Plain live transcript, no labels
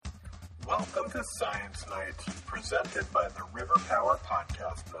Welcome to Science Night, presented by the River Power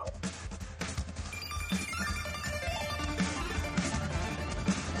Podcast Mill.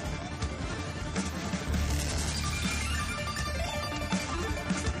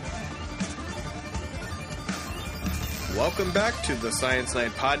 Welcome back to the Science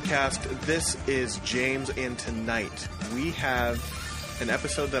Night Podcast. This is James, and tonight we have an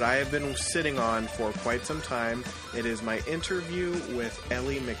episode that I have been sitting on for quite some time. It is my interview with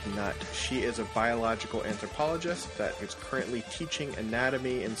Ellie McNutt. She is a biological anthropologist that is currently teaching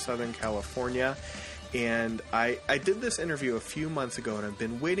anatomy in Southern California. And I did this interview a few months ago, and I've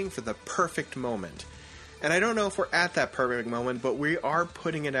been waiting for the perfect moment. And I don't know if we're at that perfect moment, but we are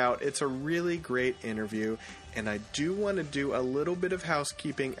putting it out. It's a really great interview, and I do want to do a little bit of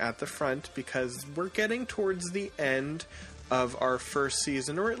housekeeping at the front because we're getting towards the end of our first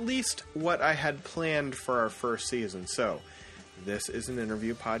season, or at least what I had planned for our first season. So, this is an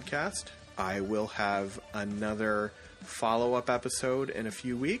interview podcast. I will have another follow-up episode in a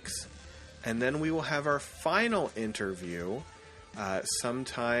few weeks, and then we will have our final interview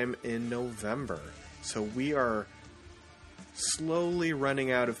sometime in November. So we are slowly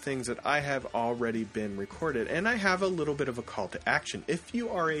running out of things that I have already been recorded, and I have a little bit of a call to action. If you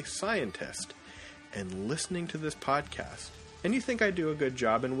are a scientist and listening to this podcast, and you think I do a good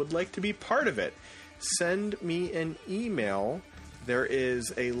job and would like to be part of it, send me an email. There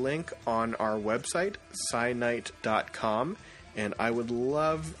is a link on our website, scinight.com, and I would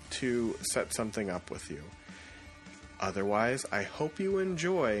love to set something up with you. Otherwise, I hope you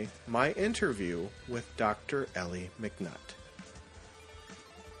enjoy my interview with Dr. Ellie McNutt.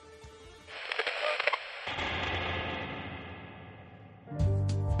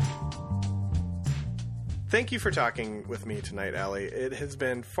 Thank you for talking with me tonight, Ellie. It has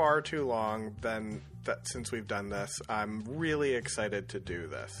been far too long since we've done this. I'm really excited to do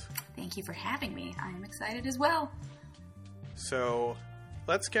this. Thank you for having me. I'm excited as well. So,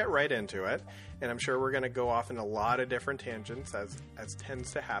 let's get right into it. And I'm sure we're going to go off in a lot of different tangents, as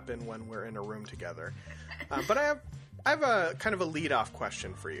tends to happen when we're in a room together. But I have a kind of a lead-off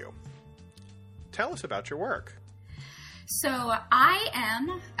question for you. Tell us about your work. So I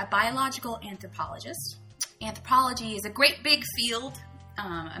am a biological anthropologist. Anthropology is a great big field,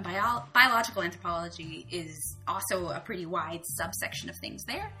 and biological anthropology is also a pretty wide subsection of things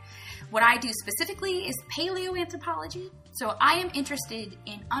there. What I do specifically is paleoanthropology. So I am interested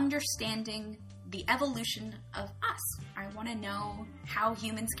in understanding the evolution of us. I want to know how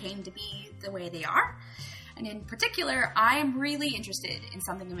humans came to be the way they are. And in particular, I am really interested in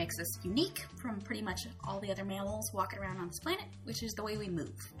something that makes us unique from pretty much all the other mammals walking around on this planet, which is the way we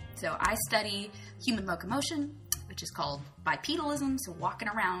move. So I study human locomotion, which is called bipedalism, so walking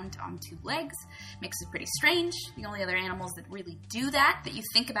around on two legs. Makes it pretty strange. The only other animals that really do that you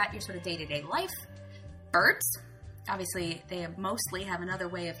think about your sort of day-to-day life, birds. Obviously, they mostly have another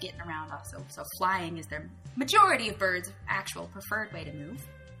way of getting around also, so flying is their majority of birds' actual preferred way to move.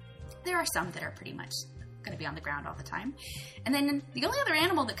 There are some that are pretty much going to be on the ground all the time. And then the only other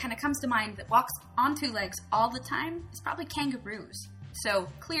animal that kind of comes to mind that walks on two legs all the time is probably kangaroos. So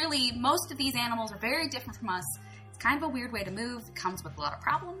clearly, most of these animals are very different from us. It's kind of a weird way to move. It comes with a lot of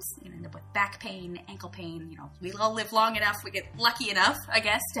problems. You end up with back pain, ankle pain. You know, we all live long enough. We get lucky enough, I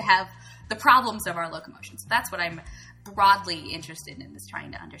guess, to have the problems of our locomotion. So that's what I'm broadly interested in, is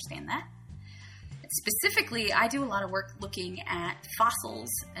trying to understand that. Specifically, I do a lot of work looking at fossils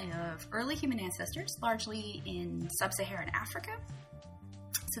of early human ancestors, largely in sub-Saharan Africa.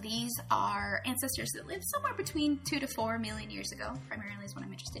 So these are ancestors that lived somewhere between 2 to 4 million years ago, primarily is what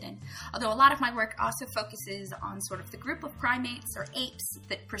I'm interested in. Although a lot of my work also focuses on sort of the group of primates or apes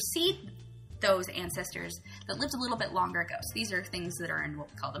that precede those ancestors that lived a little bit longer ago. So these are things that are in what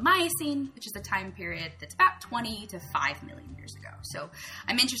we call the Miocene, which is a time period that's about 20 to 5 million years ago. So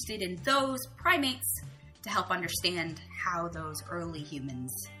I'm interested in those primates to help understand how those early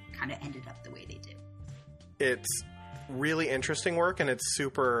humans kind of ended up the way they did. It's really interesting work, and it's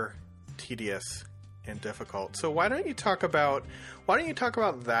super tedious and difficult. So why don't you talk about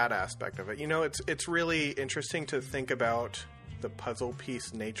that aspect of it? You know, it's really interesting to think about the puzzle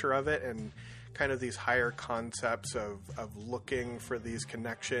piece nature of it, and kind of these higher concepts of looking for these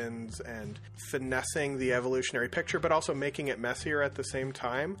connections and finessing the evolutionary picture, but also making it messier at the same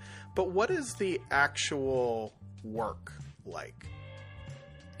time. But what is the actual work like?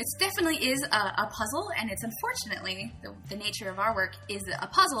 It definitely is a puzzle, and it's unfortunately, the nature of our work is a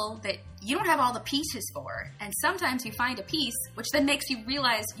puzzle that you don't have all the pieces for, and sometimes you find a piece which then makes you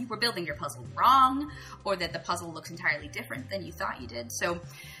realize you were building your puzzle wrong, or that the puzzle looks entirely different than you thought you did. So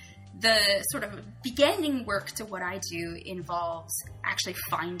the sort of beginning work to what I do involves actually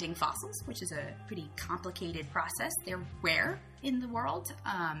finding fossils, which is a pretty complicated process. They're rare in the world.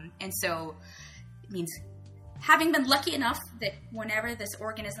 And so it means having been lucky enough that whenever this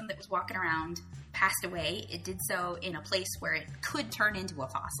organism that was walking around passed away, it did so in a place where it could turn into a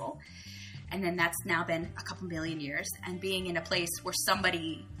fossil. And then that's now been a couple million years. And being in a place where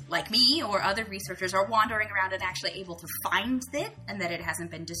somebody like me or other researchers are wandering around and actually able to find it, and that it hasn't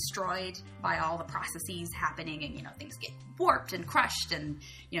been destroyed by all the processes happening, and, things get warped and crushed, and,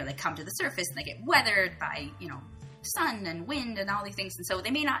 they come to the surface and they get weathered by, sun and wind and all these things. And so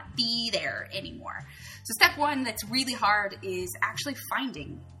they may not be there anymore. So step one that's really hard is actually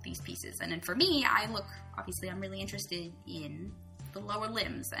finding these pieces. And then for me, obviously I'm really interested in the lower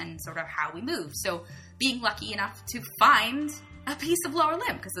limbs and sort of how we move. So being lucky enough to find a piece of lower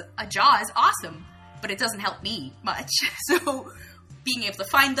limb, because a jaw is awesome, but it doesn't help me much. So being able to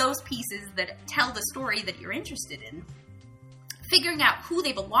find those pieces that tell the story that you're interested in, figuring out who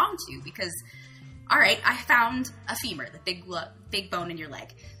they belong to, because, all right, I found a femur, the big bone in your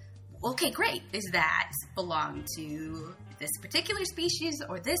leg. Okay, great. Does that belong to this particular species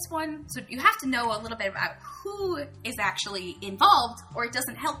or this one? So you have to know a little bit about who is actually involved, or it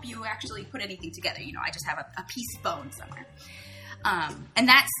doesn't help you actually put anything together. I just have a piece of bone somewhere. And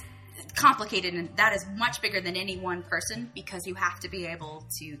that's complicated, and that is much bigger than any one person, because you have to be able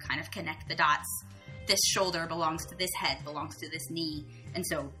to kind of connect the dots. This shoulder belongs to this head, belongs to this knee. And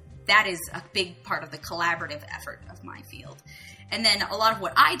so that is a big part of the collaborative effort of my field. And then a lot of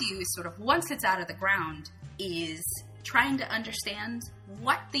what I do is sort of, once it's out of the ground, is trying to understand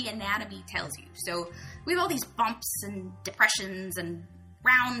what the anatomy tells you. So we have all these bumps and depressions and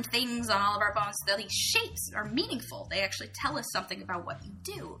round things on all of our bones. So these shapes are meaningful. They actually tell us something about what you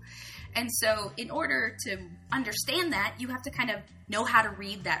do. And so in order to understand that, you have to kind of know how to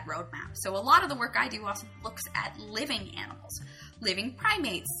read that roadmap. So a lot of the work I do also looks at living animals, living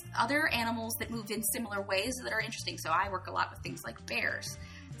primates, other animals that move in similar ways that are interesting. So I work a lot with things like bears,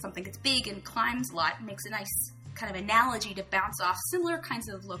 something that's big and climbs a lot, and makes a nice kind of analogy to bounce off similar kinds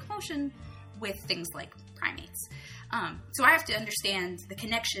of locomotion with things like primates. So I have to understand the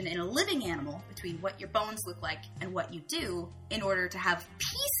connection in a living animal between what your bones look like and what you do, in order to have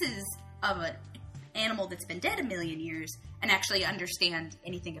pieces of an animal that's been dead a million years and actually understand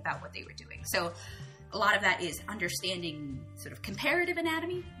anything about what they were doing. So a lot of that is understanding sort of comparative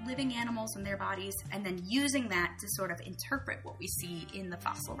anatomy, living animals and their bodies, and then using that to sort of interpret what we see in the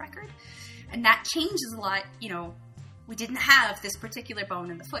fossil record. And that changes a lot. We didn't have this particular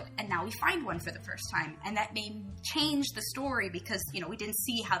bone in the foot, and now we find one for the first time. And that may change the story because, we didn't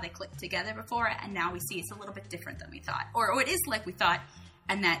see how they clicked together before, and now we see it's a little bit different than we thought. Or it is like we thought,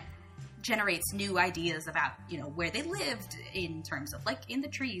 and that generates new ideas about, where they lived in terms of, like, in the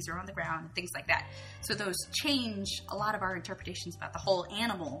trees or on the ground and things like that. So those change a lot of our interpretations about the whole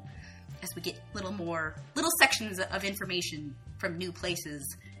animal as we get little sections of information from new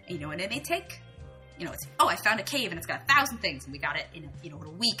places, and it may take... I found a cave and it's got 1,000 things, and we got it in a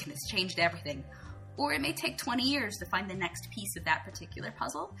week, and it's changed everything. Or it may take 20 years to find the next piece of that particular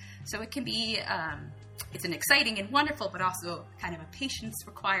puzzle. So it can be, it's an exciting and wonderful, but also kind of a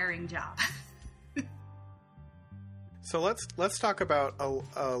patience-requiring job. So let's talk about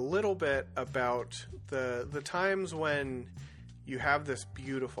a little bit about the times when you have this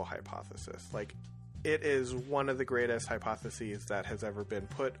beautiful hypothesis. Like, it is one of the greatest hypotheses that has ever been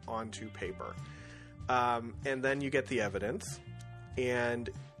put onto paper. And then you get the evidence, and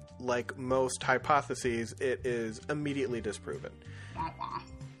like most hypotheses, it is immediately disproven.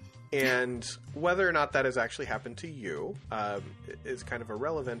 And whether or not that has actually happened to you is kind of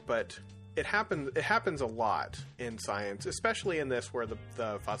irrelevant, but it happens a lot in science, especially in this where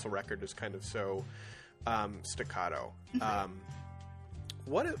the fossil record is kind of so staccato.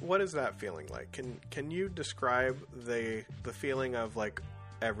 What is that feeling like? Can you describe the feeling of, like,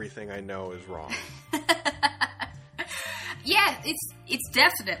 everything I know is wrong? Yeah, it's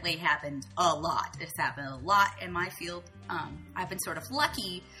definitely happened a lot. It's happened a lot in my field. I've been sort of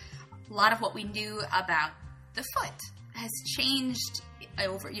lucky. A lot of what we knew about the foot has changed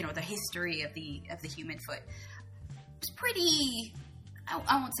over, the history of the human foot. It's pretty,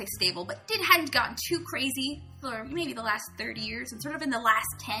 I won't say stable, but hadn't gotten too crazy for maybe the last 30 years. And sort of in the last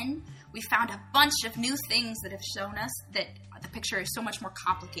 10, we found a bunch of new things that have shown us that the picture is so much more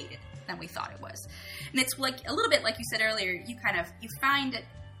complicated than we thought it was. And it's like a little bit like you said earlier, you find it,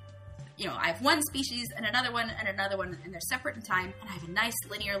 I have one species and another one, and they're separate in time, and I have a nice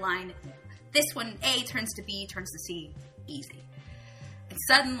linear line. This one, A turns to B, turns to C, easy. And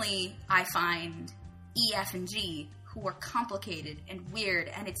suddenly I find E, F, and G, who are complicated and weird,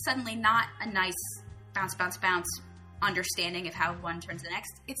 and it's suddenly not a nice bounce, bounce, bounce understanding of how one turns to the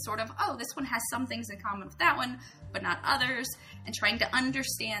next. It's sort of, oh, this one has some things in common with that one, but not others. And trying to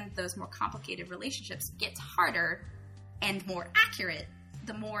understand those more complicated relationships gets harder and more accurate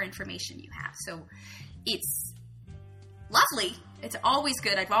the more information you have. So it's lovely. It's always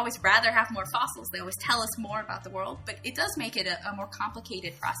good. I'd always rather have more fossils. They always tell us more about the world, but it does make it a more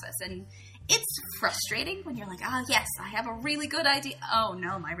complicated process. And it's frustrating when you're like, oh, yes, I have a really good idea. Oh,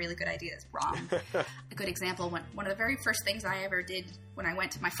 no, my really good idea is wrong. A good example, one of the very first things I ever did when I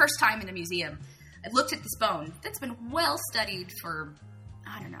went to my first time in a museum, I looked at this bone that's been well studied for,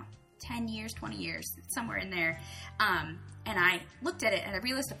 I don't know, 10 years, 20 years, somewhere in there. And I looked at it and I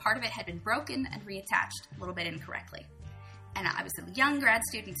realized a part of it had been broken and reattached a little bit incorrectly. And I was a young grad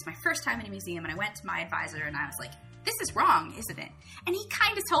student. It's my first time in a museum, and I went to my advisor and I was like, this is wrong, isn't it? And he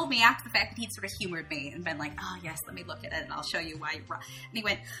kind of told me after the fact that he'd sort of humored me and been like, oh, yes, let me look at it and I'll show you why you're wrong. And he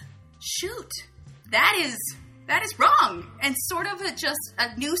went, shoot, that is wrong. And sort of just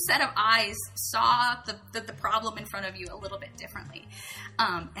a new set of eyes saw the problem in front of you a little bit differently.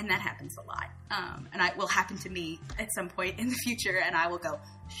 And that happens a lot. And it will happen to me at some point in the future, and I will go,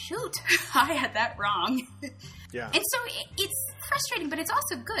 shoot, I had that wrong. Yeah. And so it's frustrating, but it's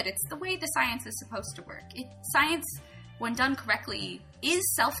also good. It's the way the science is supposed to work. Science, when done correctly, is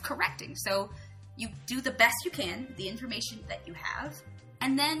self-correcting. So you do the best you can with the information that you have,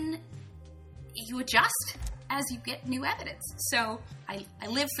 and then you adjust as you get new evidence. So I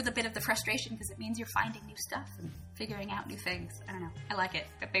live for the bit of the frustration because it means you're finding new stuff and figuring out new things. I don't know. I like it,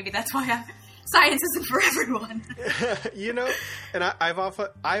 but maybe that's why science isn't for everyone. And I've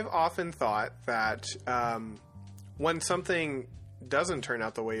often thought that when something doesn't turn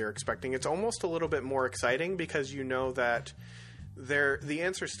out the way you're expecting, it's almost a little bit more exciting because you know that the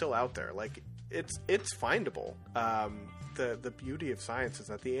answer's still out there. Like it's findable. The beauty of science is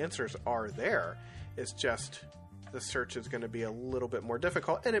that the answers are there. It's just the search is going to be a little bit more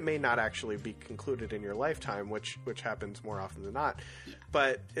difficult, and it may not actually be concluded in your lifetime, which happens more often than not.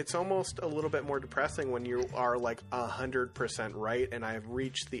 But it's almost a little bit more depressing when you are like 100% right, and I've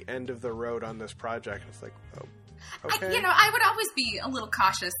reached the end of the road on this project. It's like, oh, okay. I would always be a little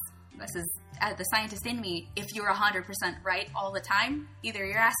cautious. This is the scientist in me. If you're 100% right all the time, either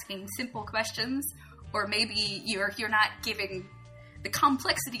you're asking simple questions, or maybe you're not giving the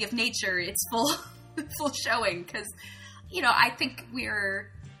complexity of nature its full showing, because I think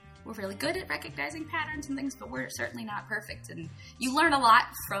we're really good at recognizing patterns and things, but we're certainly not perfect. And you learn a lot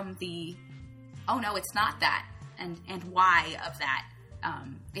from the oh no, it's not that, and why of that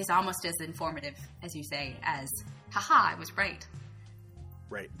is almost as informative, as you say, as haha, I was right.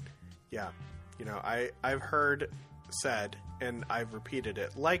 Right. Yeah. I've heard said, and I've repeated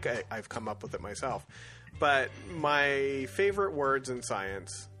it like I've come up with it myself, but my favorite words in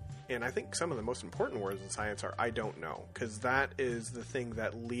science, and I think some of the most important words in science, are I don't know, because that is the thing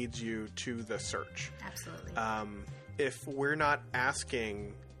that leads you to the search. Absolutely. If we're not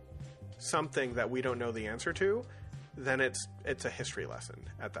asking something that we don't know the answer to, then it's a history lesson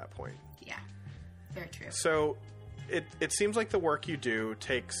at that point. Yeah, very true. So it seems like the work you do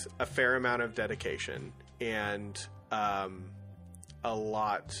takes a fair amount of dedication and a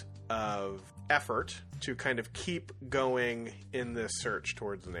lot of effort to kind of keep going in this search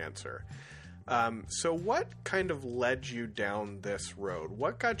towards an answer. So what kind of led you down this road?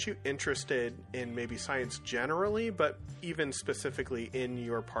 What got you interested in maybe science generally, but even specifically in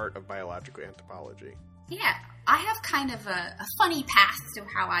your part of biological anthropology? Yeah, I have kind of a funny path to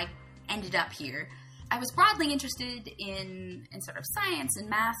how I ended up here. I was broadly interested in sort of science and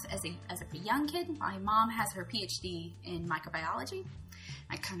math as a pretty young kid. My mom has her PhD in microbiology.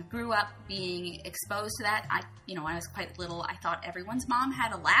 I kind of grew up being exposed to that. When I was quite little, I thought everyone's mom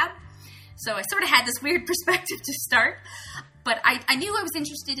had a lab. So I sort of had this weird perspective to start. But I knew I was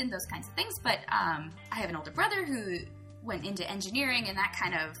interested in those kinds of things. But I have an older brother who went into engineering, and that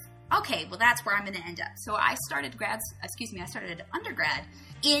kind of, okay, well, that's where I'm going to end up. So I started undergrad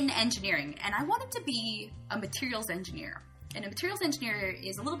in engineering, and I wanted to be a materials engineer. And a materials engineer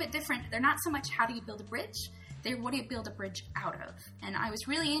is a little bit different. They're not so much how do you build a bridge, they're what do you build a bridge out of. And I was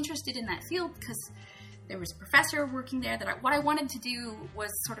really interested in that field because there was a professor working there that what I wanted to do was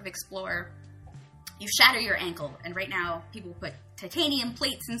sort of explore. You shatter your ankle, and right now people put titanium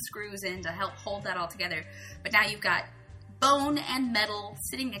plates and screws in to help hold that all together. But now you've got bone and metal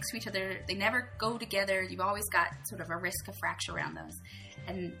sitting next to each other. They never go together. You've always got sort of a risk of fracture around those.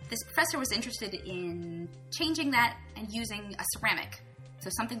 And this professor was interested in changing that and using a ceramic. So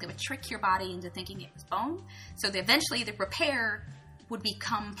something that would trick your body into thinking it was bone. So eventually the repair would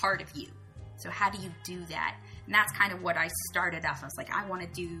become part of you. So how do you do that? And that's kind of what I started off. I was like, I want to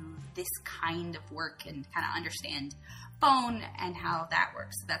do this kind of work and kind of understand bone and how that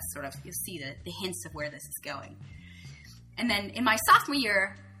works. So that's sort of, you'll see the hints of where this is going. And then in my sophomore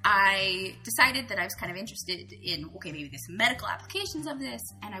year, I decided that I was kind of interested in, okay, maybe there's some medical applications of this,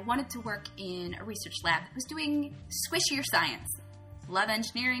 and I wanted to work in a research lab that was doing squishier science. Love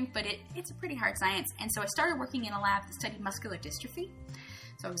engineering, but it's a pretty hard science. And so I started working in a lab that studied muscular dystrophy.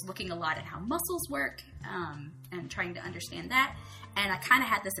 So I was looking a lot at how muscles work and trying to understand that. And I kind of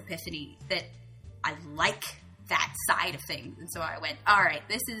had this epiphany that I like that side of things. And so I went, all right,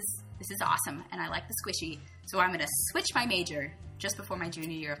 this is awesome, and I like the squishy. So I'm going to switch my major just before my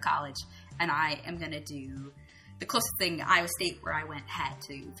junior year of college, and I am going to do the closest thing Iowa State, where I had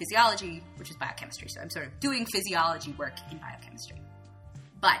to physiology, which is biochemistry. So I'm sort of doing physiology work in biochemistry.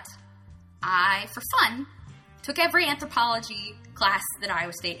 But I, for fun, took every anthropology class that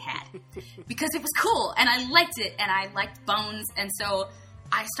Iowa State had because it was cool, and I liked it, and I liked bones, and so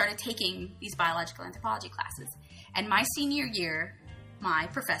I started taking these biological anthropology classes. And my senior year, my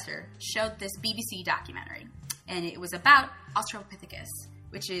professor showed this BBC documentary, and it was about Australopithecus,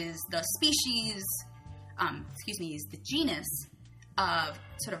 which is the species, is the genus of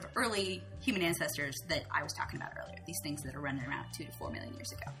sort of early human ancestors that I was talking about earlier, these things that are running around 2 to 4 million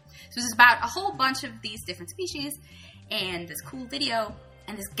years ago. So this is about a whole bunch of these different species, and this cool video,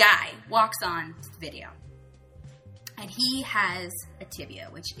 and this guy walks on to the video. And he has a tibia,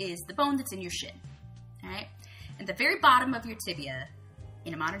 which is the bone that's in your shin, all right? And the very bottom of your tibia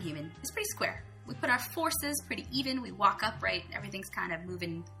in a modern human is pretty square. We put our forces pretty even. We walk upright. Everything's kind of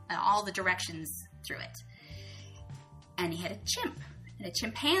moving all the directions through it. And he had a chimp. And a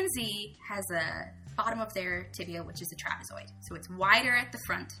chimpanzee has a bottom of their tibia, which is a trapezoid. So it's wider at the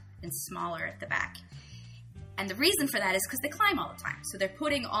front and smaller at the back. And the reason for that is because they climb all the time. So they're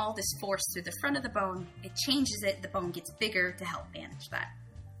putting all this force through the front of the bone. It changes it. The bone gets bigger to help manage that.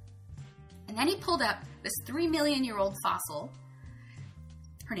 And then he pulled up this 3 million year old fossil.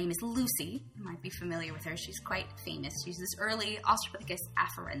 Her name is Lucy. You might be familiar with her. She's quite famous. She's this early Australopithecus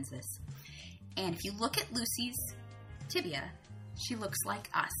afarensis. And if you look at Lucy's tibia, she looks like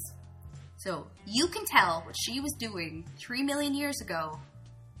us. So you can tell what she was doing 3 million years ago,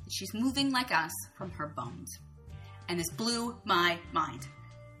 that she's moving like us from her bones. And this blew my mind.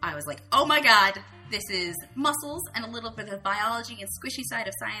 I was like, oh my God, this is muscles and a little bit of biology and squishy side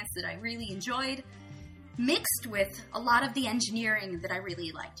of science that I really enjoyed, mixed with a lot of the engineering that I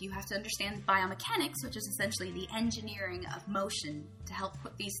really liked. You have to understand biomechanics, which is essentially the engineering of motion to help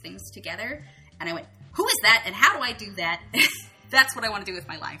put these things together. And I went, who is that and how do I do that? That's what I want to do with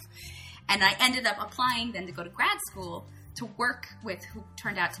my life. And I ended up applying then to go to grad school to work with who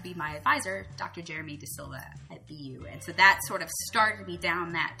turned out to be my advisor, Dr. Jeremy De Silva at BU. And so that sort of started me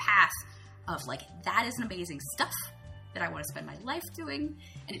down that path of like, that is an amazing stuff that I want to spend my life doing.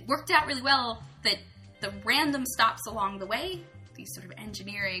 And it worked out really well that the random stops along the way, these sort of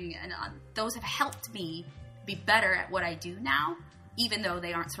engineering, and those have helped me be better at what I do now, even though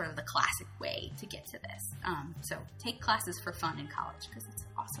they aren't sort of the classic way to get to this. So take classes for fun in college because it's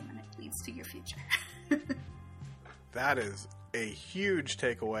awesome and it leads to your future. That is a huge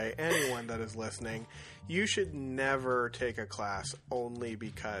takeaway. Anyone that is listening, you should never take a class only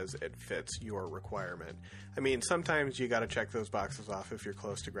because it fits your requirement. I mean, sometimes you got to check those boxes off if you're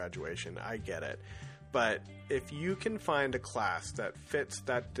close to graduation. I get it. But if you can find a class that fits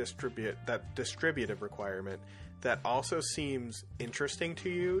that distributive requirement that also seems interesting to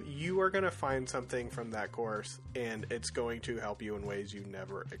you, you are going to find something from that course, and it's going to help you in ways you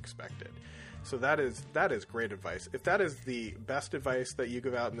never expected. So that is great advice. If that is the best advice that you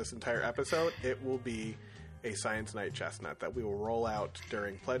give out in this entire episode, it will be a Science Night chestnut that we will roll out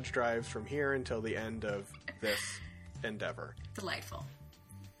during pledge drives from here until the end of this endeavor. Delightful.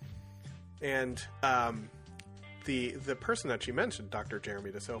 And the person that you mentioned, Dr.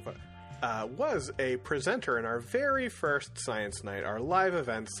 Jeremy De Silva, was a presenter in our very first Science Night, our live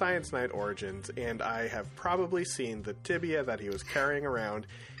event, Science Night Origins, and I have probably seen the tibia that he was carrying around.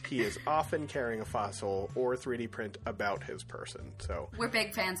 He is often carrying a fossil or 3D print about his person. So we're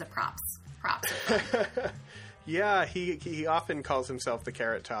big fans of props. Yeah, he often calls himself the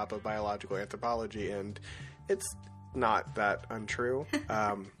Carrot Top of biological anthropology, and it's not that untrue.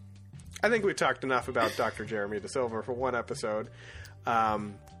 I think we talked enough about Dr. Jeremy De Silva for one episode.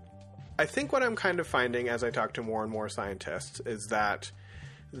 I think what I'm kind of finding as I talk to more and more scientists is that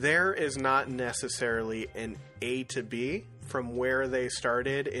there is not necessarily an A to B from where they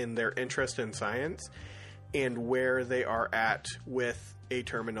started in their interest in science and where they are at with a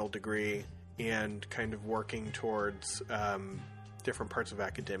terminal degree and kind of working towards different parts of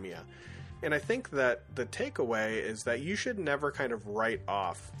academia. And I think that the takeaway is that you should never kind of write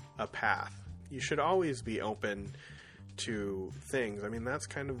off a path. You should always be open to things. I mean, that's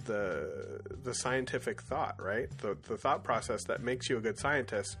kind of the scientific thought, right? The thought process that makes you a good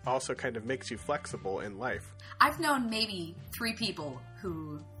scientist also kind of makes you flexible in life. I've known maybe 3 people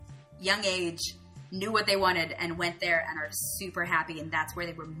who, young age, knew what they wanted and went there and are super happy, and that's where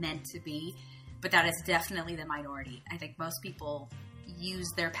they were meant to be. But that is definitely the minority. I think most people use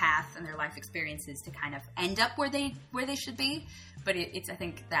their path and their life experiences to kind of end up where they should be. But I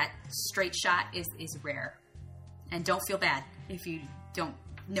think that straight shot is rare. And don't feel bad if you don't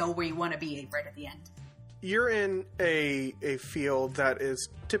know where you want to be right at the end. You're in a field that is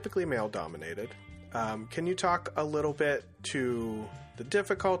typically male-dominated. Can you talk a little bit to the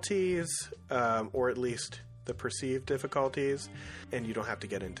difficulties, or at least the perceived difficulties? And you don't have to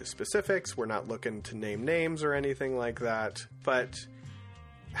get into specifics. We're not looking to name names or anything like that. But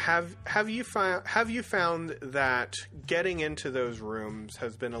have you found that getting into those rooms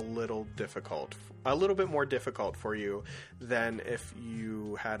has been a little bit more difficult for you than if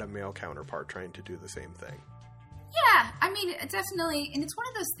you had a male counterpart trying to do the same thing? Yeah, I mean, definitely. And it's one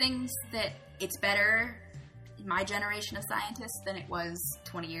of those things that it's better in my generation of scientists than it was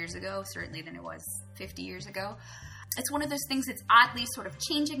 20 years ago, certainly than it was 50 years ago. It's one of those things that's oddly sort of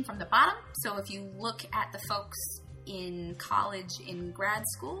changing from the bottom. So if you look at the folks in college, in grad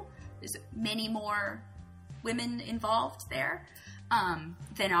school, there's many more women involved there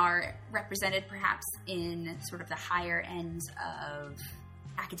than are represented perhaps in sort of the higher ends of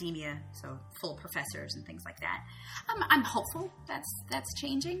academia, so full professors and things like that. I'm hopeful that's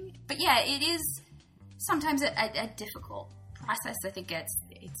changing. But yeah, it is sometimes a difficult process. I think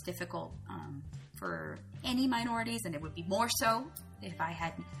it's difficult for any minorities, and it would be more so if I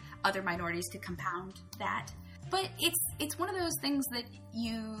had other minorities to compound that. But it's one of those things that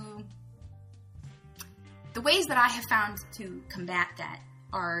the ways that I have found to combat that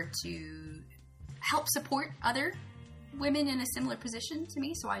are to help support other women in a similar position to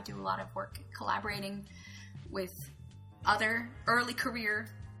me. So I do a lot of work collaborating with other early career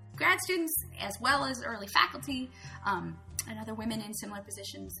grad students as well as early faculty and other women in similar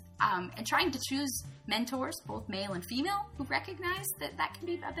positions, and trying to choose mentors, both male and female, who recognize that can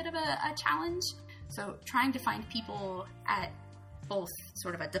be a bit of a challenge. So trying to find people at both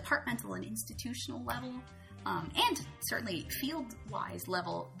sort of a departmental and institutional level, and certainly field-wise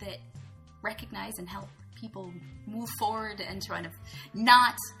level, that recognize and help people move forward and trying to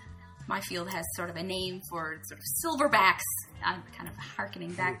not, my field has sort of a name for sort of silverbacks, kind of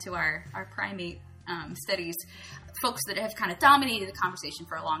hearkening back to our primate studies, folks that have kind of dominated the conversation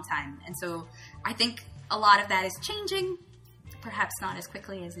for a long time. And so I think a lot of that is changing, perhaps not as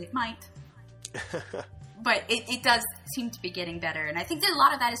quickly as it might. But it does seem to be getting better. And I think that a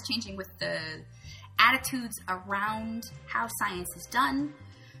lot of that is changing with the attitudes around how science is done,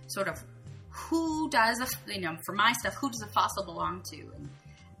 sort of who does, for my stuff, who does a fossil belong to, and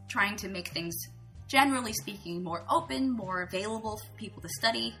trying to make things, generally speaking, more open, more available for people to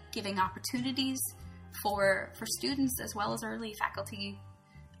study, giving opportunities for students as well as early faculty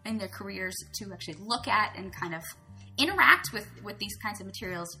in their careers to actually look at and kind of interact with these kinds of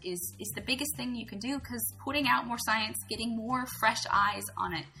materials is the biggest thing you can do, because putting out more science, getting more fresh eyes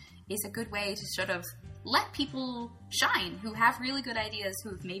on it is a good way to sort of let people shine who have really good ideas,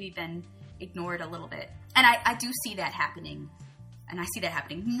 who've maybe been ignored a little bit. And I do see that happening, and I see that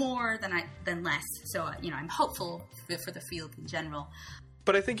happening more than less. So, I'm hopeful for the field in general.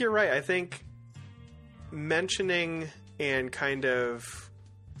 But I think you're right. I think mentioning and kind of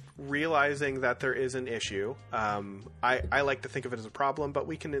realizing that there is an issue, I like to think of it as a problem, but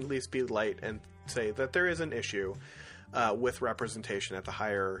we can at least be light and say that there is an issue with representation at the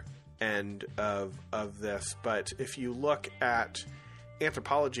higher end of this. But if you look at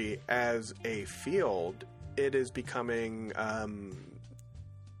anthropology as a field, it is becoming,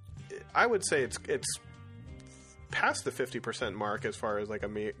 I would say it's past the 50% mark as far as like a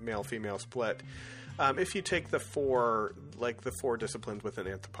male-female split. If you take the four disciplines within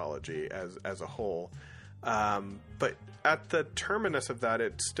anthropology as a whole, but at the terminus of that,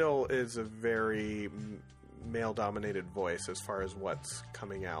 it still is a very male-dominated voice as far as what's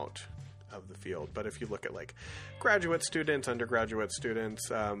coming out of the field. But if you look at like graduate students, undergraduate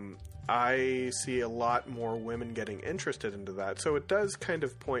students, I see a lot more women getting interested into that. So it does kind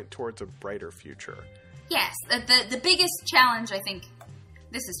of point towards a brighter future. Yes, the biggest challenge, I think,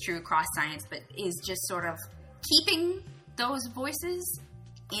 this is true across science, but is just sort of keeping those voices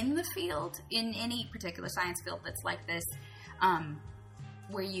in the field, in any particular science field that's like this,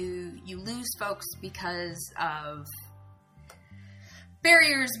 where you lose folks because of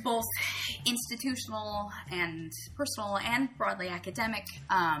barriers, both institutional and personal and broadly academic,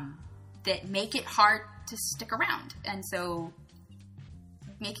 that make it hard to stick around. And so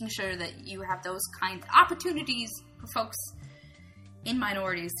making sure that you have those kind of opportunities for folks in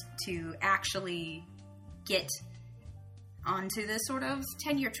minorities to actually get onto the sort of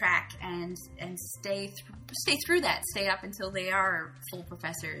tenure track and stay through that, stay up until they are full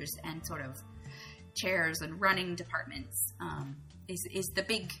professors and sort of chairs and running departments, is the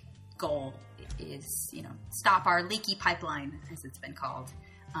big goal. Is, you know, stop our leaky pipeline, as it's been called,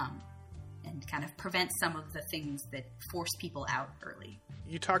 and kind of prevent some of the things that force people out early.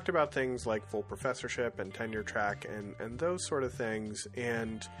 You talked about things like full professorship and tenure track and those sort of things.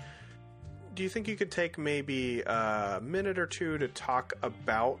 And do you think you could take maybe a minute or two to talk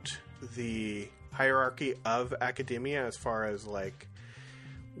about the hierarchy of academia as far as, like,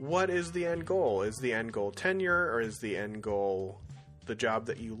 what is the end goal? Is the end goal tenure, or is the end goal the job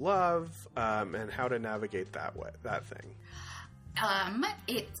that you love, and how to navigate that thing?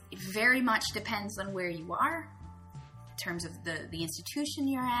 It very much depends on where you are. In terms of the institution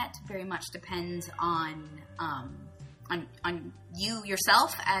you're at, very much depends on you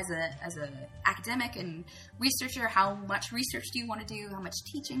yourself as a academic and researcher. How much research do you want to do? How much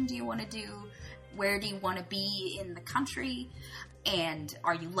teaching do you want to do? Where do you want to be in the country? And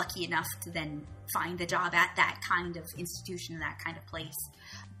are you lucky enough to then find a job at that kind of institution, that kind of place?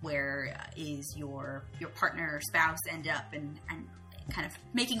 Where is your partner or spouse end up, and kind of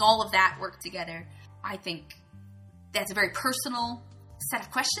making all of that work together? I think that's a very personal set of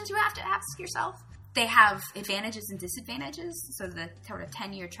questions you have to ask yourself. They have advantages and disadvantages. So the sort of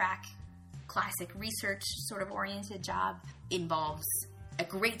tenure track, classic research sort of oriented job involves a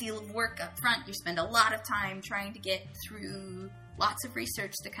great deal of work up front. You spend a lot of time trying to get through lots of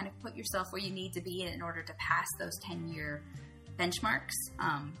research to kind of put yourself where you need to be in order to pass those 10-year benchmarks.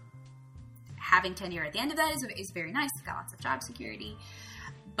 Having tenure at the end of that is very nice. It's got lots of job security,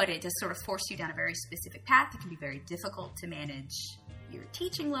 but it does sort of force you down a very specific path. It can be very difficult to manage your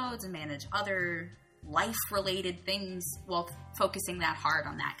teaching loads and manage other life-related things while focusing that hard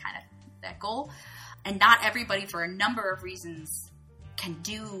on that goal. And not everybody, for a number of reasons, can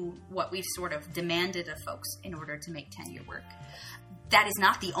do what we've sort of demanded of folks in order to make tenure work. That is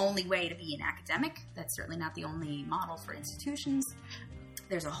not the only way to be an academic. That's certainly not the only model for institutions.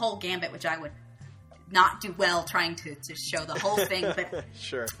 There's a whole gambit, which I would not do well trying to show the whole thing, but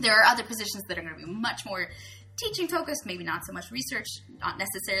sure. There are other positions that are going to be much more teaching focused, maybe not so much research, not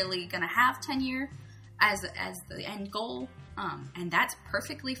necessarily going to have tenure as the end goal. And that's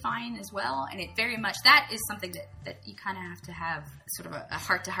perfectly fine as well. And it very much, that is something that you kind of have to have sort of a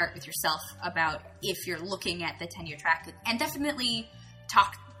heart-to-heart with yourself about if you're looking at the tenure track. And definitely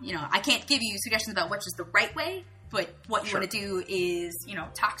talk, I can't give you suggestions about which is the right way, but what you want to do is,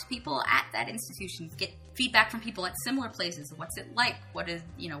 talk to people at that institution, get feedback from people at similar places. What's it like? What did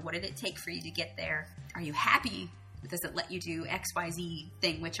it take for you to get there? Are you happy? Does it let you do X, Y, Z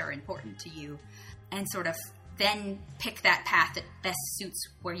thing, which are important to you? And sort of then pick that path that best suits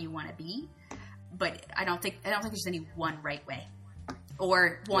where you want to be. But I don't think there's any one right way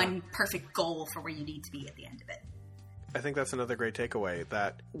or one perfect goal for where you need to be at the end of it. I think that's another great takeaway,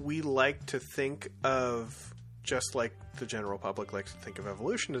 that we like to think of, just like the general public likes to think of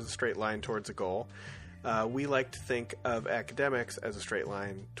evolution as a straight line towards a goal. We like to think of academics as a straight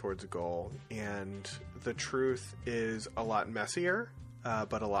line towards a goal. And the truth is a lot messier,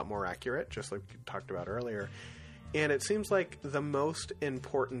 but a lot more accurate, just like we talked about earlier. And it seems like the most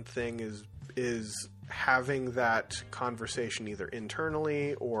important thing is having that conversation either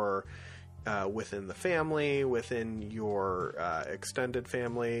internally or within the family, within your extended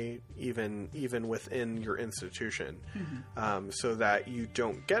family, even within your institution, so that you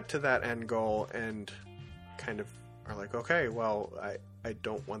don't get to that end goal and kind of are like, okay, well, I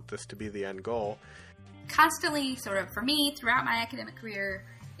don't want this to be the end goal. Constantly, sort of, for me, throughout my academic career,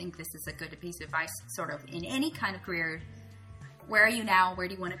 I think this is a good piece of advice, sort of, in any kind of career. Where are you now? Where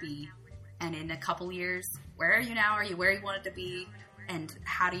do you want to be? And in a couple years, where are you now? Are you where you wanted to be? And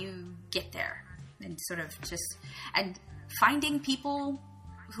how do you get there? And sort of just, and finding people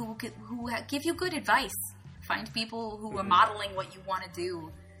who give you good advice. Find people who are modeling what you want to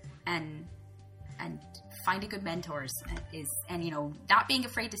do, and finding good mentors and not being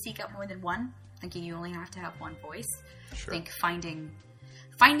afraid to seek out more than one. Thinking you only have to have one voice. Sure. I think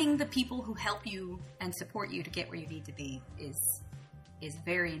finding the people who help you and support you to get where you need to be is a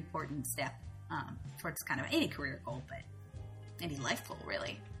very important step towards kind of any career goal, but any life goal,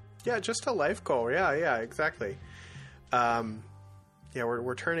 really. Yeah, just a life goal. Yeah, exactly. Yeah,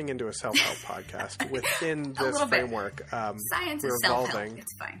 we're turning into a self-help podcast within this framework. Science is self-help.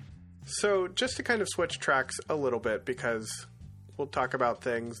 It's fine. So just to kind of switch tracks a little bit, because we'll talk about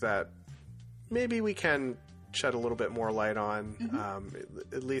things that maybe we can shed a little bit more light on,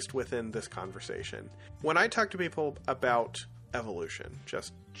 at least within this conversation. When I talk to people about evolution,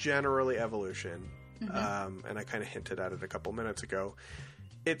 just generally evolution, and I kind of hinted at it a couple minutes ago,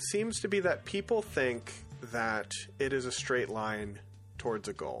 it seems to be that people think that it is a straight line towards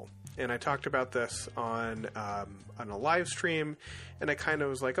a goal. And I talked about this on a live stream, and I kind of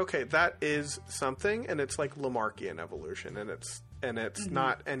was like, okay, that is something, and it's like Lamarckian evolution, and it's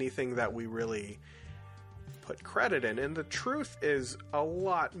not anything that we really put credit in. And the truth is a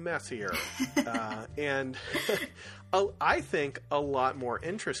lot messier, and I think a lot more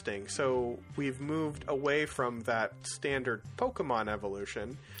interesting. So we've moved away from that standard Pokemon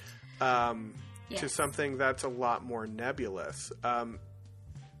evolution to something that's a lot more nebulous.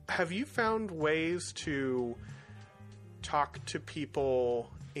 Have you found ways to talk to people,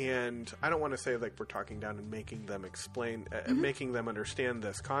 and I don't want to say like we're talking down and making them explain, making them understand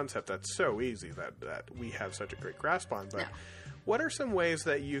this concept that's so easy that we have such a great grasp on, but what are some ways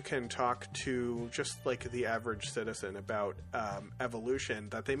that you can talk to just like the average citizen about evolution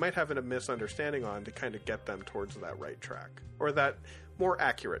that they might have a misunderstanding on to kind of get them towards that right track, or that more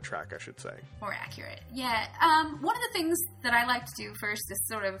accurate track, I should say? More accurate. Yeah. One of the things that I like to do first is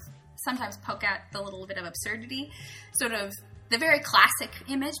sort of sometimes poke at the little bit of absurdity. Sort of the very classic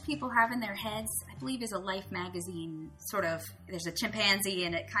image people have in their heads, I believe, is a Life magazine. Sort of, there's a chimpanzee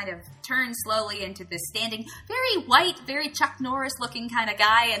and it kind of turns slowly into this standing, very white, very Chuck Norris looking kind of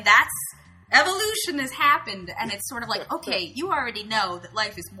guy, and that's evolution has happened. And it's sort of like, okay, you already know that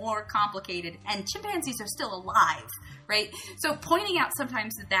life is more complicated and chimpanzees are still alive, right? So pointing out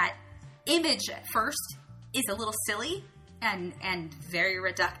sometimes that image at first is a little silly and very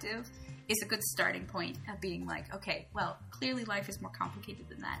reductive is a good starting point of being like, okay, well, clearly life is more complicated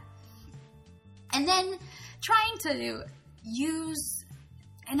than that. And then trying to use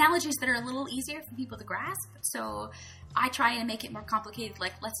analogies that are a little easier for people to grasp. So I try and make it more complicated.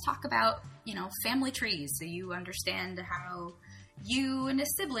 Like, let's talk about, family trees, so you understand how you and a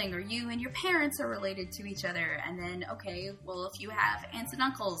sibling or you and your parents are related to each other. And then, okay, well, if you have aunts and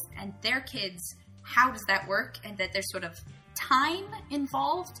uncles and their kids, how does that work? And that there's sort of time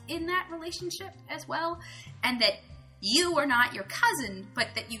involved in that relationship as well. And that you are not your cousin, but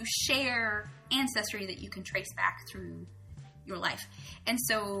that you share ancestry that you can trace back through your life. And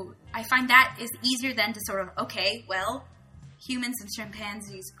so I find that is easier than to sort of, okay, well, humans and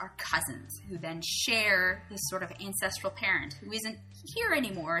chimpanzees are cousins who then share this sort of ancestral parent who isn't here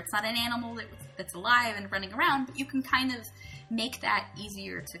anymore. It's not an animal that's alive and running around, but you can kind of make that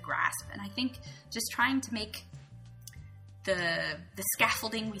easier to grasp. And I think just trying to make the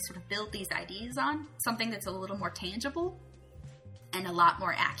scaffolding we sort of build these ideas on something that's a little more tangible and a lot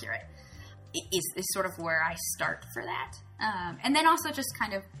more accurate is sort of where I start for that. And then also just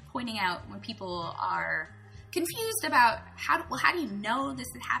kind of pointing out when people are confused about how do you know this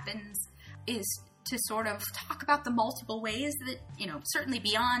happens, is to sort of talk about the multiple ways that, certainly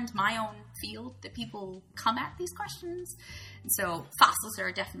beyond my own field, that people come at these questions. And so fossils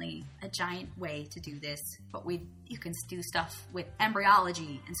are definitely a giant way to do this, but you can do stuff with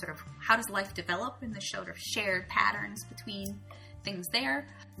embryology and sort of how does life develop and the sort of shared patterns between things there.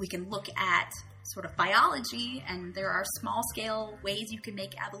 We can look at sort of biology, and there are small scale ways you can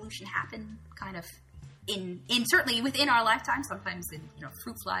make evolution happen kind of in certainly within our lifetime, sometimes in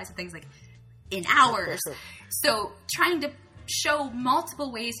fruit flies and things like in hours. So trying to show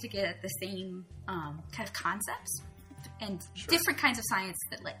multiple ways to get at the same kind of concepts and different kinds of science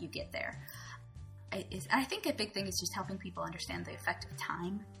that let you get there. I think a big thing is just helping people understand the effect of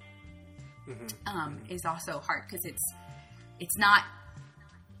time. Is also hard because it's not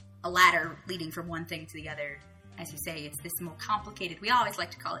a ladder leading from one thing to the other. As you say, it's this more complicated. We always like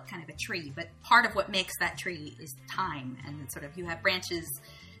to call it kind of a tree, but part of what makes that tree is time. And sort of you have branches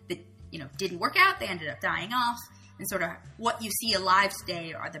that, didn't work out. They ended up dying off. And sort of what you see alive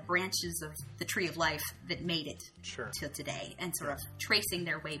today are the branches of the tree of life that made it to today. And sort of tracing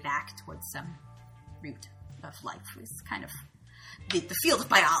their way back towards some root of life is kind of the field of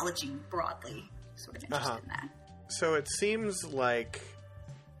biology broadly sort of interested in that. So it seems like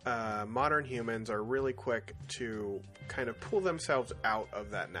modern humans are really quick to kind of pull themselves out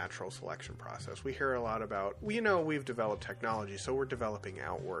of that natural selection process. We hear a lot about, we've developed technology, so we're developing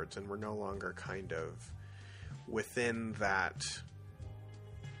outwards, and we're no longer kind of within that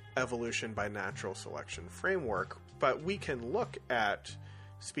evolution by natural selection framework. But we can look at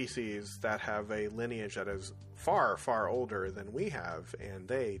species that have a lineage that is far, far older than we have, and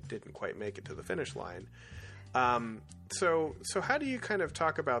they didn't quite make it to the finish line. So how do you kind of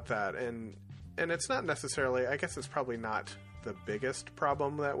talk about that? And it's not necessarily, I guess it's probably not the biggest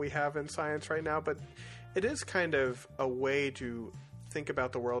problem that we have in science right now, but it is kind of a way to think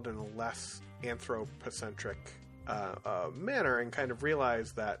about the world in a less anthropocentric manner and kind of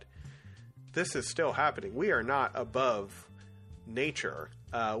realize that this is still happening. We are not above nature.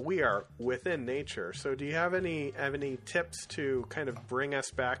 We are within nature. So do you have any tips to kind of bring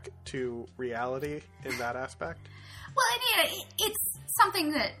us back to reality in that aspect? Well, it's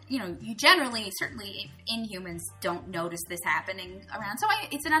something that, you generally, certainly inhumans don't notice this happening around. So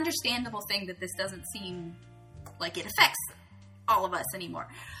it's an understandable thing that this doesn't seem like it affects all of us anymore.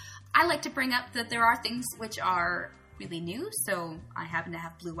 I like to bring up that there are things which are really new. So I happen to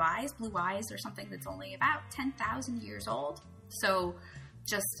have blue eyes. Blue eyes are something that's only about 10,000 years old. So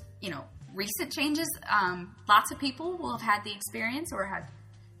just, recent changes. Lots of people will have had the experience or had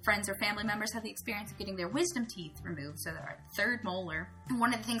friends or family members have the experience of getting their wisdom teeth removed. So they're third molar. And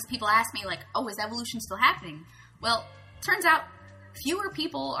one of the things people ask me, like, oh, is evolution still happening? Well, turns out fewer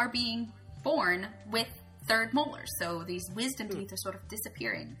people are being born with third molars. So these wisdom teeth are sort of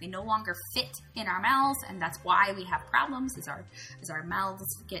disappearing. They no longer fit in our mouths, and that's why we have problems. As our mouths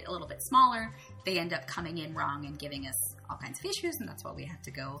get a little bit smaller, they end up coming in wrong and giving us all kinds of issues, and that's why we have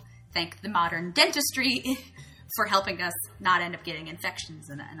to go thank the modern dentistry for helping us not end up getting infections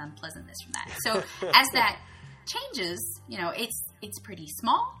and unpleasantness from that. So as that changes, it's pretty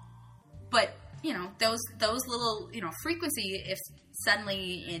small, but those little frequency, if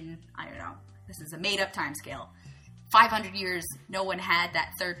suddenly in, I don't know, this is a made-up time scale, 500 years, no one had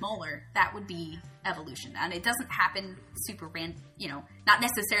that third molar, that would be evolution. And it doesn't happen super not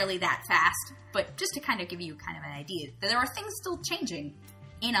necessarily that fast, but just to kind of give you kind of an idea that there are things still changing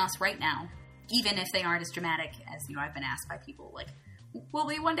in us right now, even if they aren't as dramatic as, I've been asked by people, like, will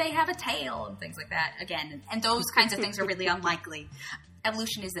we one day have a tail and things like that again? And those kinds of things are really unlikely.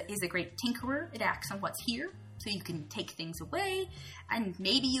 Evolution is a great tinkerer. It acts on what's here. So you can take things away, and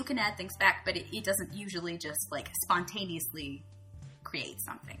maybe you can add things back, but it doesn't usually just spontaneously create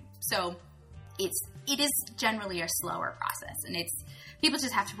something. So it is generally a slower process, and people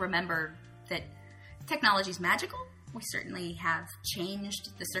just have to remember that technology is magical. We certainly have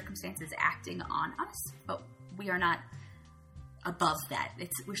changed the circumstances acting on us, but we are not above that.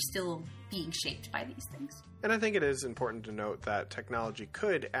 We're still being shaped by these things. And I think it is important to note that technology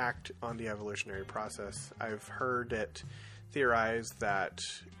could act on the evolutionary process. I've heard it theorized that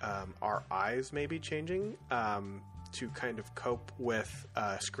our eyes may be changing to kind of cope with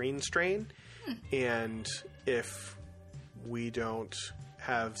screen strain. And if we don't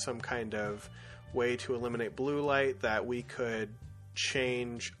have some kind of way to eliminate blue light, that we could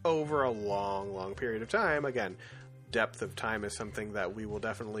change over a long, long period of time. Again, depth of time is something that we will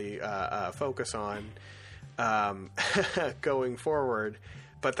definitely focus on going forward.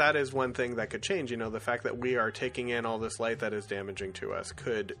 But that is one thing that could change. The fact that we are taking in all this light that is damaging to us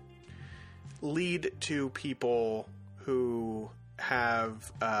could lead to people who have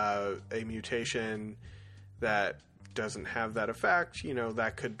a mutation that doesn't have that effect.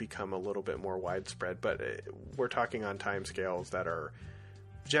 That could become a little bit more widespread. But we're talking on time scales that are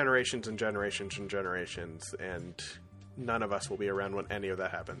generations and generations and generations, and none of us will be around when any of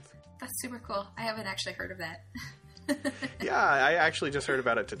that happens. That's super cool. I haven't actually heard of that. Yeah, I actually just heard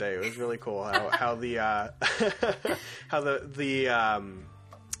about it today. It was really cool how the how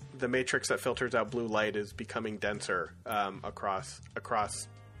the matrix that filters out blue light is becoming denser across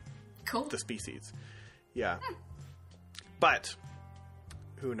cool. the species. Yeah. But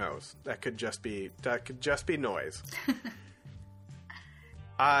who knows? That could just be noise.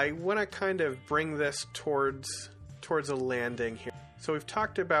 I want to kind of bring this towards a landing here. So we've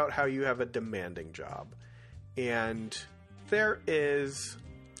talked about how you have a demanding job, and there is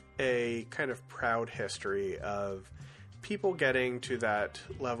a kind of proud history of people getting to that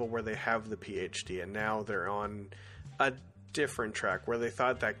level where they have the PhD, and now they're on a different track where they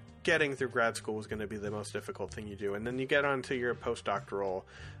thought that getting through grad school was going to be the most difficult thing you do, and then you get onto your postdoctoral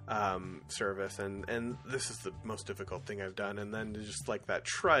service, and this is the most difficult thing I've done, and then just like that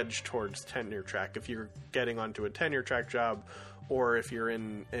trudge towards tenure track. If you're getting onto a tenure track job, or if you're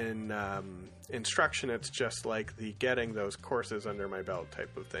in instruction, it's just like the getting those courses under my belt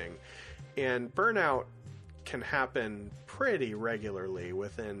type of thing. And burnout can happen pretty regularly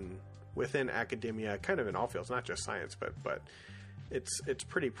within academia, kind of in all fields, not just science, but it's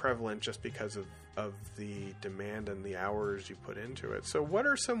pretty prevalent just because of the demand and the hours you put into it. So what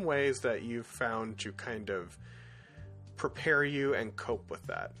are some ways that you've found to kind of prepare you and cope with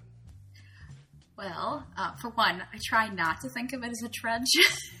that? Well, for one, I try not to think of it as a trudge.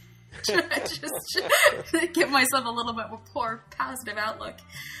 Just give myself a little bit more positive outlook.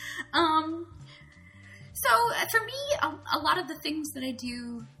 So for me, a lot of the things that I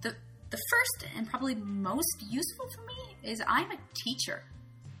do, the first and probably most useful for me is I'm a teacher,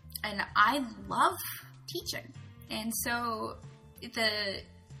 and I love teaching. And so the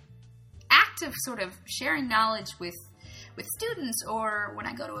act of sort of sharing knowledge with students, or when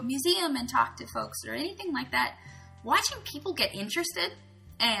I go to a museum and talk to folks or anything like that, watching people get interested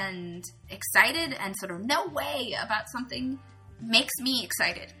and excited and sort of no way about something makes me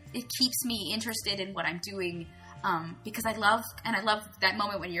excited. It keeps me interested in what I'm doing, because I love that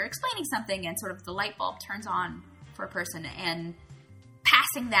moment when you're explaining something and sort of the light bulb turns on for a person, and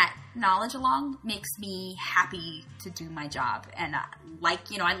passing that knowledge along makes me happy to do my job. And I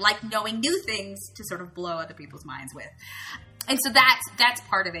like knowing new things to sort of blow other people's minds with. And so that's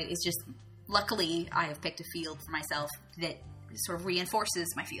part of it, is just, luckily I have picked a field for myself that sort of reinforces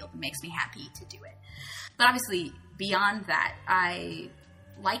my field and makes me happy to do it. But obviously beyond that, I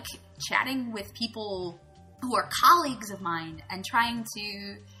like chatting with people who are colleagues of mine and trying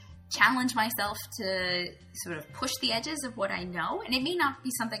to challenge myself to sort of push the edges of what I know. And it may not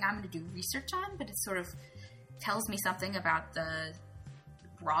be something I'm going to do research on, but it sort of tells me something about the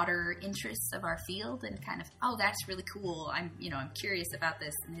broader interests of our field, and kind of, oh, that's really cool. I'm curious about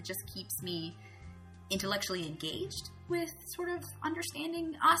this, and it just keeps me intellectually engaged with sort of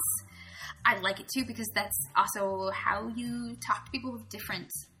understanding us. I like it too because that's also how you talk to people with different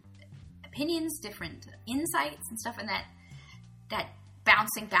opinions, different insights and stuff, and that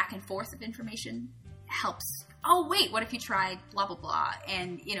bouncing back and forth of information helps. Oh, wait, what if you tried blah, blah, blah?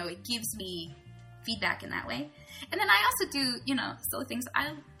 And, it gives me feedback in that way. And then I also do, silly things.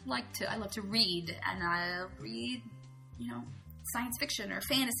 I love to read, and I'll read, science fiction or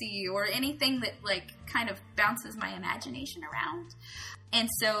fantasy or anything that kind of bounces my imagination around. And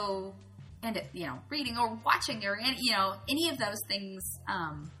so, reading or watching or, any of those things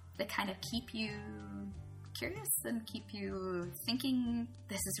that kind of keep you curious and keep you thinking,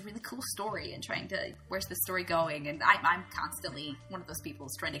 this is a really cool story, and trying to, where's the story going? And I'm constantly one of those people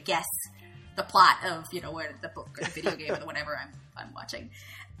who's trying to guess the plot of, where the book or the video game or whatever I'm watching.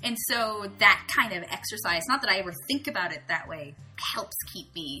 And so that kind of exercise, not that I ever think about it that way, helps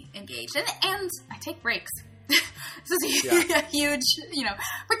keep me engaged. And I take breaks. This is a huge,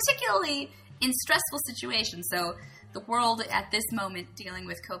 particularly in stressful situations. So the world at this moment dealing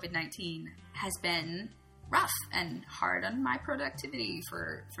with COVID-19 has been rough and hard on my productivity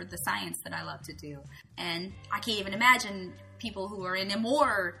for the science that I love to do. And I can't even imagine people who are in a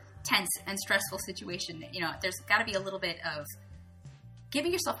more tense and stressful situation. There's got to be a little bit of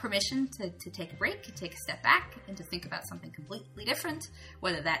giving yourself permission to take a break, to take a step back, and to think about something completely different,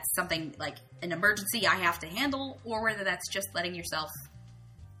 whether that's something like an emergency I have to handle, or whether that's just letting yourself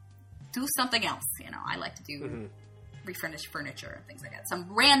do something else. I like to do refurnish furniture and things like that. Some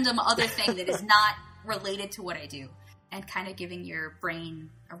random other thing that is not related to what I do, and kind of giving your brain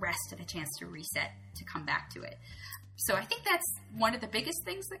a rest and a chance to reset, to come back to it. So I think that's one of the biggest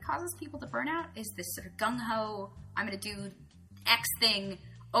things that causes people to burn out, is this sort of gung-ho, I'm going to do X thing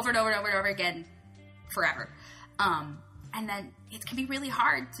over and over and over and over again forever. And then it can be really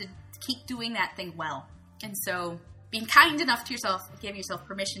hard to keep doing that thing well. And so being kind enough to yourself, giving yourself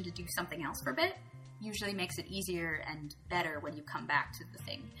permission to do something else for a bit, usually makes it easier and better when you come back to the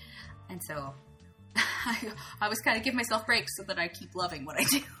thing. And so I always kind of give myself breaks so that I keep loving what I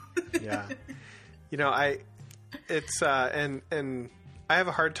do. Yeah. And I have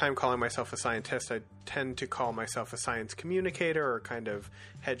a hard time calling myself a scientist. I tend to call myself a science communicator, or kind of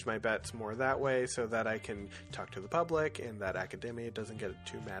hedge my bets more that way, so that I can talk to the public and that academia doesn't get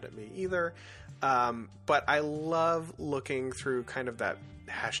too mad at me either. But I love looking through kind of that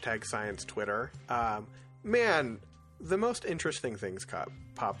hashtag science Twitter. Man, the most interesting things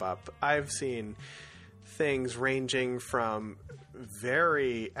pop up. I've seen things ranging from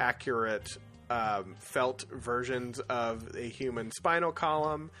very accurate felt versions of a human spinal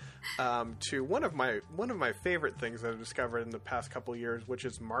column, to one of my favorite things that I've discovered in the past couple of years, which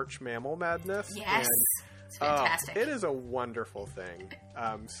is March Mammal Madness. Yes, it's fantastic. It is a wonderful thing.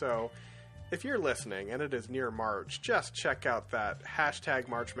 So if you're listening and it is near March, just check out that hashtag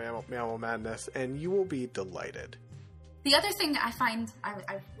March Mammal Madness, and you will be delighted. The other thing I find,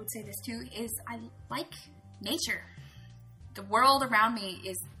 I would say this too, is I like nature. The world around me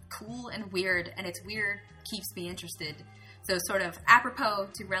is cool and weird, and it's weird keeps me interested. So sort of apropos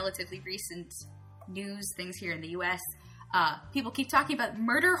to relatively recent news things here in the U.S., People keep talking about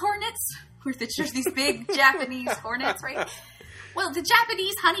murder hornets, where there's these big Japanese hornets, right? Well, the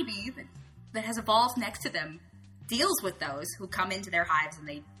Japanese honeybee that has evolved next to them deals with those who come into their hives and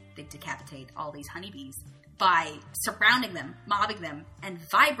they decapitate all these honeybees by surrounding them, mobbing them, and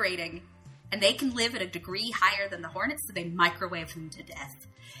vibrating. And they can live at a degree higher than the hornets, so they microwave them to death.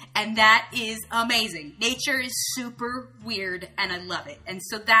 And that is amazing. Nature is super weird, and I love it. And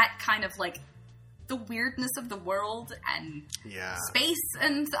so that kind of like the weirdness of the world and space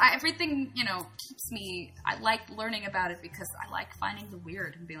and everything, keeps me. I like learning about it because I like finding the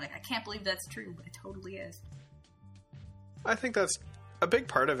weird and being like, I can't believe that's true, but it totally is. I think that's a big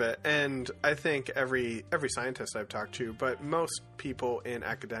part of it, and I think every scientist I've talked to, but most people in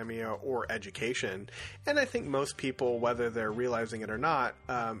academia or education, and I think most people, whether they're realizing it or not,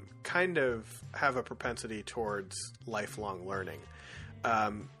 kind of have a propensity towards lifelong learning.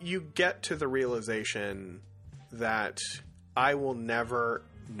 You get to the realization that I will never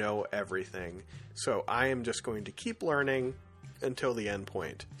know everything, so I am just going to keep learning until the end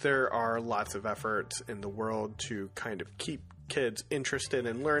point. There are lots of efforts in the world to kind of keep kids interested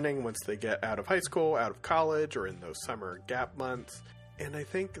in learning once they get out of high school, out of college, or in those summer gap months. And I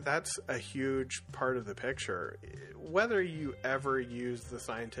think that's a huge part of the picture. Whether you ever use the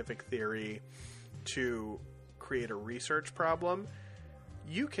scientific theory to create a research problem,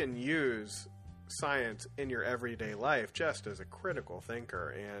 you can use science in your everyday life just as a critical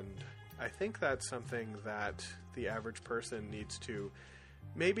thinker. And I think that's something that the average person needs to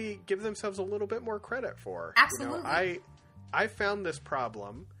maybe give themselves a little bit more credit for. Absolutely. I found this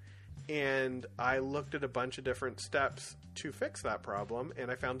problem, and I looked at a bunch of different steps to fix that problem, and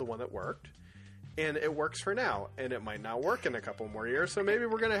I found the one that worked. And it works for now, and it might not work in a couple more years, so maybe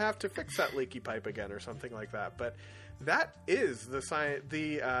we're going to have to fix that leaky pipe again or something like that. But that is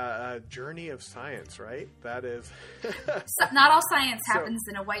the journey of science, right? That is... Not all science happens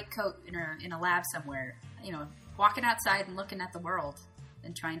in a white coat in a lab somewhere. Walking outside and looking at the world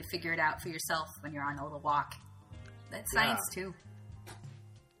and trying to figure it out for yourself when you're on a little walk. That's science too.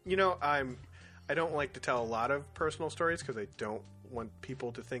 I don't like to tell a lot of personal stories because I don't want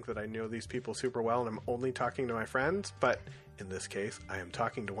people to think that I know these people super well and I'm only talking to my friends. But in this case, I am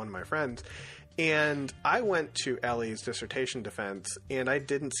talking to one of my friends. And I went to Ellie's dissertation defense, and I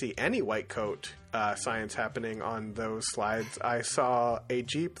didn't see any white coat science happening on those slides. I saw a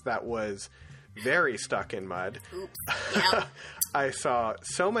Jeep that was very stuck in mud. Oops. Yeah. I saw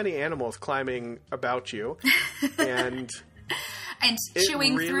so many animals climbing about you, and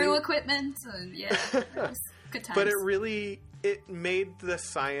chewing through equipment, and it was good times. But it made the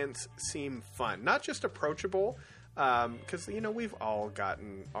science seem fun, not just approachable. Because we've all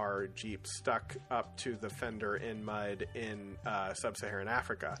gotten our Jeep stuck up to the fender in mud in sub-Saharan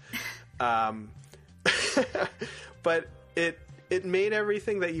Africa, but it made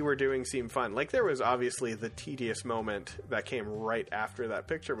everything that you were doing seem fun. Like, there was obviously the tedious moment that came right after that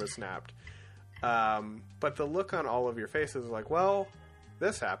picture was snapped. But the look on all of your faces was like, well,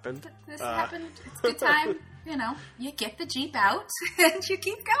 this happened. This happened. It's a good time. You get the Jeep out and you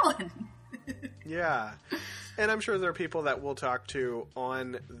keep going. Yeah. And I'm sure there are people that we'll talk to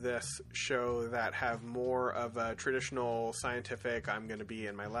on this show that have more of a traditional scientific, I'm going to be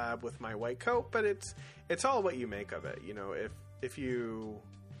in my lab with my white coat, but it's all what you make of it. If you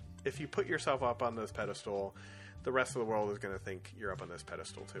put yourself up on this pedestal, the rest of the world is going to think you're up on this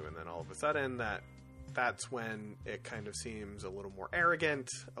pedestal too. And then all of a sudden that's when it kind of seems a little more arrogant,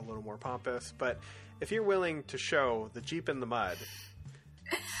 a little more pompous. But if you're willing to show the Jeep in the mud,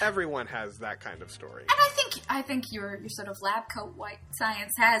 everyone has that kind of story. And I think your sort of lab coat white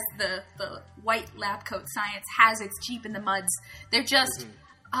science has the white lab coat science has its Jeep in the muds. They're just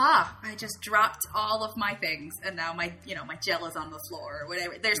I just dropped all of my things and now my gel is on the floor or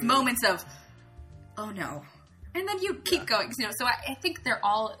whatever. There's moments of, oh no. And then you keep going. So I think they're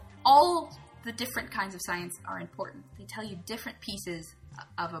all the different kinds of science are important. They tell you different pieces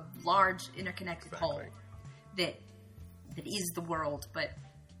of a large interconnected whole that is the world, but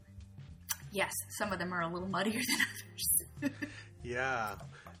yes, some of them are a little muddier than others. Yeah.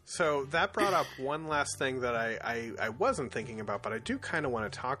 So that brought up one last thing that I wasn't thinking about, but I do kind of want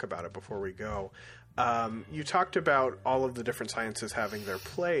to talk about it before we go. You talked about all of the different sciences having their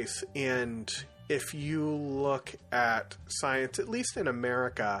place, and if you look at science, at least in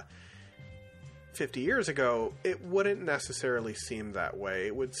America, 50 years ago, it wouldn't necessarily seem that way.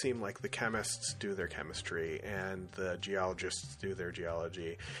 It would seem like the chemists do their chemistry and the geologists do their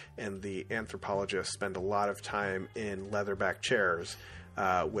geology and the anthropologists spend a lot of time in leatherback chairs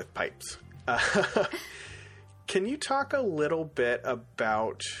with pipes. Can you talk a little bit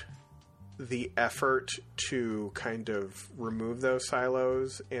about the effort to kind of remove those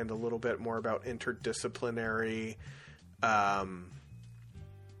silos and a little bit more about interdisciplinary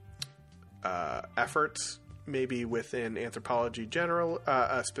efforts, maybe within anthropology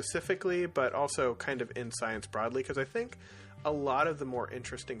specifically, but also kind of in science broadly, because I think a lot of the more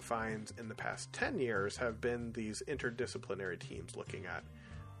interesting finds in the past 10 years have been these interdisciplinary teams looking at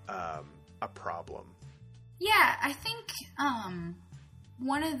a problem. Yeah, I think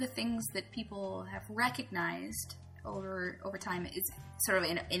one of the things that people have recognized over time is sort of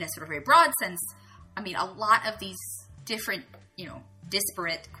in a sort of very broad sense. I mean, a lot of these different,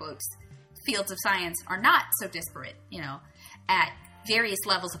 disparate, quotes, fields of science are not so disparate, at various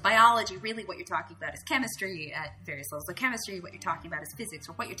levels of biology. Really what you're talking about is chemistry. At various levels of chemistry, what you're talking about is physics,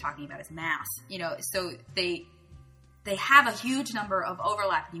 or what you're talking about is math. So they have a huge number of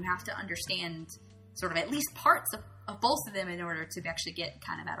overlap, and you have to understand sort of at least parts of both of them in order to actually get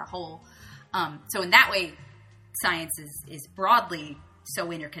kind of at a whole. So in that way, science is broadly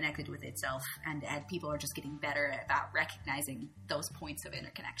so interconnected with itself, and people are just getting better about recognizing those points of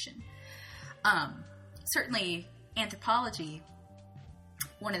interconnection. Certainly, anthropology,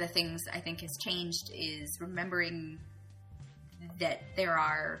 one of the things I think has changed is remembering that there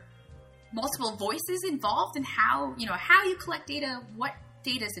are multiple voices involved in how you collect data, what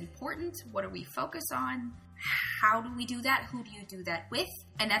data is important, what do we focus on, how do we do that, who do you do that with?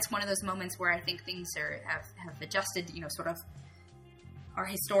 And that's one of those moments where I think things have adjusted, sort of our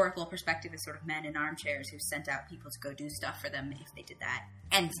historical perspective is sort of men in armchairs who sent out people to go do stuff for them if they did that.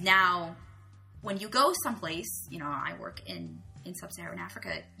 And now when you go someplace, I work in sub-Saharan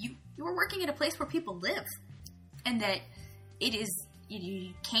Africa, you are working at a place where people live, and that it is,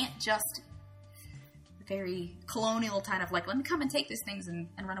 you can't just very colonial kind of like, let me come and take these things and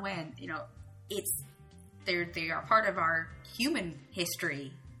run away. And, they are part of our human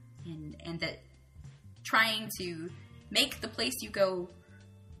history, and that trying to make the place you go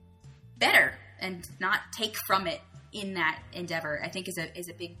better and not take from it in that endeavor, I think is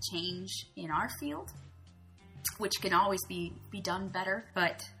a big change in our field, which can always be done better.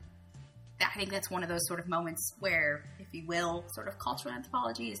 But I think that's one of those sort of moments where, if you will, sort of cultural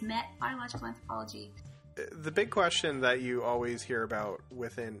anthropology has met biological anthropology. The big question that you always hear about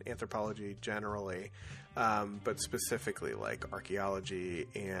within anthropology generally, but specifically like archaeology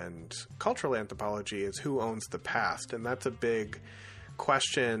and cultural anthropology, is who owns the past. And that's a big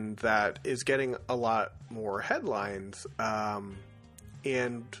question that is getting a lot more headlines.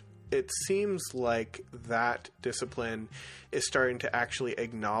 And it seems like that discipline is starting to actually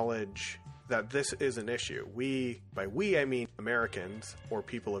acknowledge that this is an issue. By we, I mean Americans or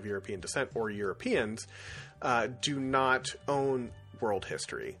people of European descent or Europeans, do not own world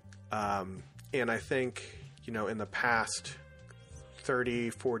history. And I think, in the past 30,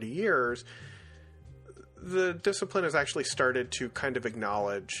 40 years, the discipline has actually started to kind of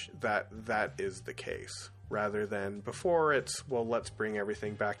acknowledge that that is the case, rather than before it's, well, let's bring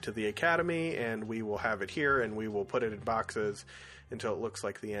everything back to the academy and we will have it here and we will put it in boxes until it looks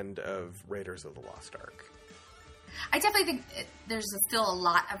like the end of Raiders of the Lost Ark. I definitely think there's still a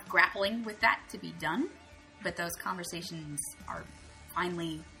lot of grappling with that to be done, but those conversations are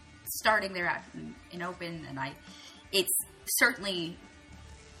finally starting. They're out in open, and it's certainly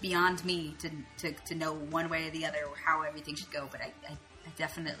beyond me to know one way or the other how everything should go, but I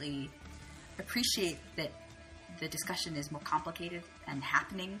definitely appreciate that the discussion is more complicated and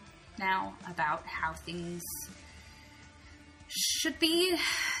happening now about how things should be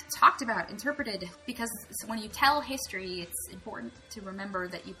talked about, interpreted, because when you tell history, it's important to remember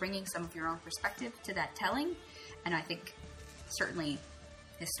that you're bringing some of your own perspective to that telling. And I think certainly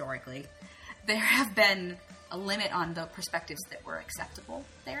historically there have been a limit on the perspectives that were acceptable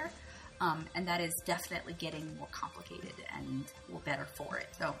there, and that is definitely getting more complicated, and we're better for it.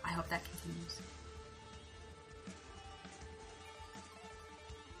 So I hope that continues.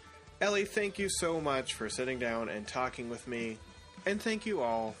 Ellie, thank you so much for sitting down and talking with me, and thank you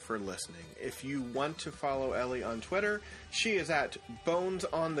all for listening. If you want to follow Ellie on Twitter, she is at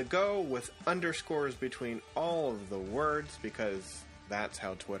BonesOnTheGo with underscores between all of the words, because that's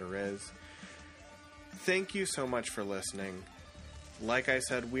how Twitter is. Thank you so much for listening. Like I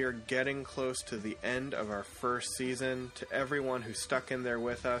said, we are getting close to the end of our first season. To everyone who stuck in there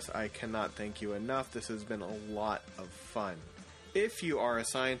with us, I cannot thank you enough. This has been a lot of fun. If you are a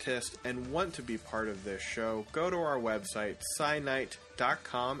scientist and want to be part of this show, go to our website,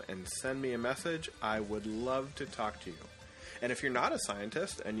 scinight.com, and send me a message. I would love to talk to you. And if you're not a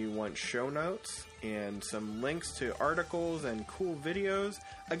scientist and you want show notes and some links to articles and cool videos.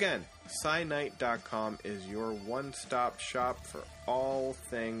 Again, SciNight.com is your one-stop shop for all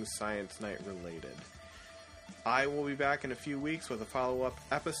things Science Night related. I will be back in a few weeks with a follow-up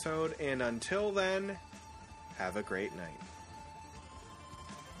episode, and until then, have a great night.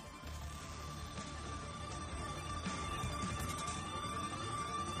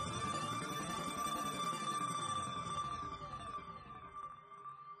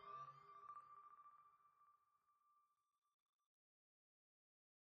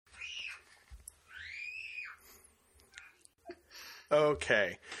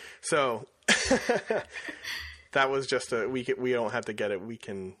 Okay, so that was just we don't have to get it. We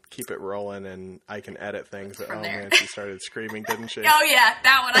can keep it rolling, and I can edit things. But From there. Man, she started screaming, didn't she? Oh yeah,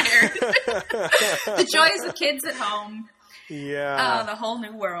 that one I heard. The joys of kids at home. Yeah. The whole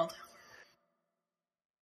new world.